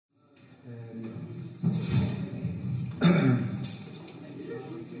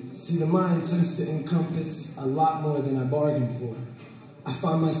See, the mind tends to encompass a lot more than I bargained for. I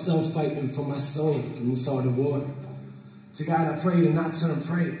find myself fighting for my soul in this art of war. To God I pray to not turn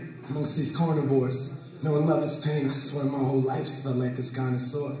prey amongst these carnivores. Knowing love is pain, I swear my whole life's felt like it's kinda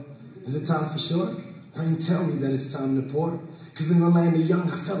sore. Is it time for sure? Brain tell me that it's time to pour. Cause in the land of young,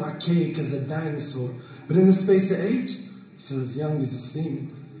 I felt archaic as a dinosaur. But in the space of age, I feel as young as a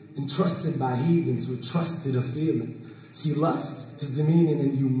semen. Entrusted by heathens who trusted a feeling. See, lust is demeaning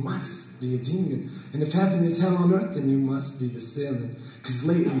and you must be a demon. And if heaven is hell on earth, then you must be the ceiling. Cause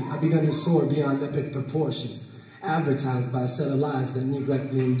lately, I've begun to soar beyond epic proportions. Advertised by a set of lies that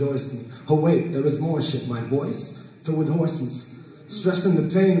neglectfully endorse me. Oh wait, there was more shit, my voice, filled with hoarseness. Stressing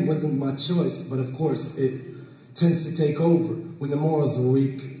the pain wasn't my choice, but of course it tends to take over when the morals are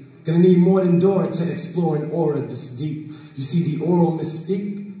weak. Gonna need more than door to explore an aura this deep. You see the oral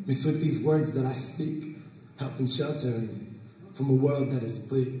mystique mixed with these words that I speak, helping shelter me from a world that is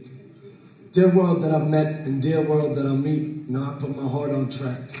bleak. Dear world that I've met and dear world that I'll meet, now I put my heart on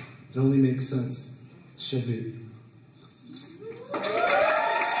track. It only makes sense. Should be.